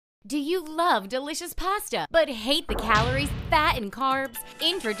Do you love delicious pasta but hate the calories, fat, and carbs?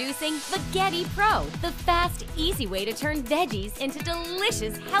 Introducing Veggetti Pro, the fast, easy way to turn veggies into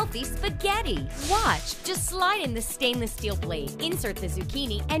delicious, healthy spaghetti. Watch, just slide in the stainless steel blade, insert the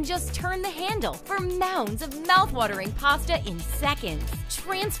zucchini, and just turn the handle for mounds of mouth-watering pasta in seconds.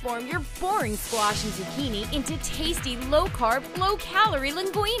 Transform your boring squash and zucchini into tasty, low-carb, low-calorie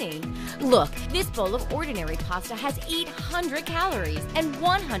linguine. Look, this bowl of ordinary pasta has 800 calories and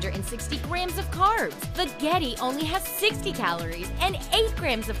 160 grams of carbs. Veggetti only has 60 calories and 8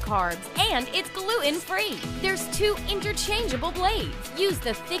 grams of carbs, and it's gluten-free. There's 2 interchangeable blades. Use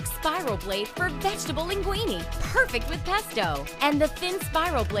the thick spiral blade for vegetable linguine, perfect with pesto, and the thin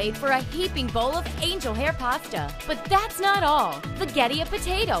spiral blade for a heaping bowl of angel hair pasta. But that's not all. Veggetti a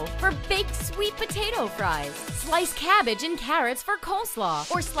potato for baked sweet potato fries. Slice cabbage and carrots for coleslaw,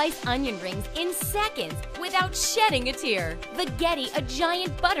 or slice onion rings in seconds without shedding a tear. Veggetti a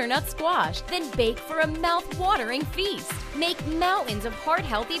giant butternut squash, then bake for a mouth-watering feast. Make mountains of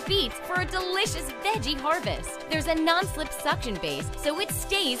heart-healthy beets for a delicious veggie harvest. There's a non-slip suction base, so it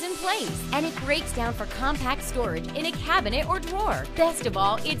stays in place, and it breaks down for compact storage in a cabinet or drawer. Best of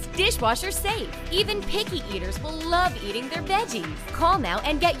all, it's dishwasher safe. Even picky eaters will love eating their veggies. Call now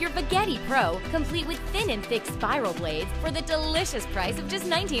and get your Veggetti Pro, complete with thin and thick spiral blades, for the delicious price of just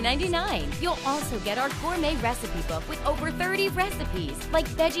 $19.99. You'll also get our gourmet recipe book with over 30 recipes, like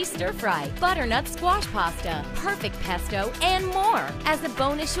veggie stir-fry, butternut squash pasta, perfect pesto, and more. As a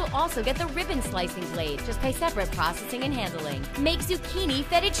bonus, you'll also get the ribbon slicing blade. Just pay separate processing and handling. Make zucchini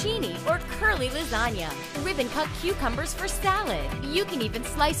fettuccine or curly lasagna. Ribbon cut cucumbers for salad. You can even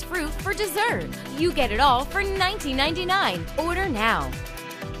slice fruit for dessert. You get it all for $19.99. Order now.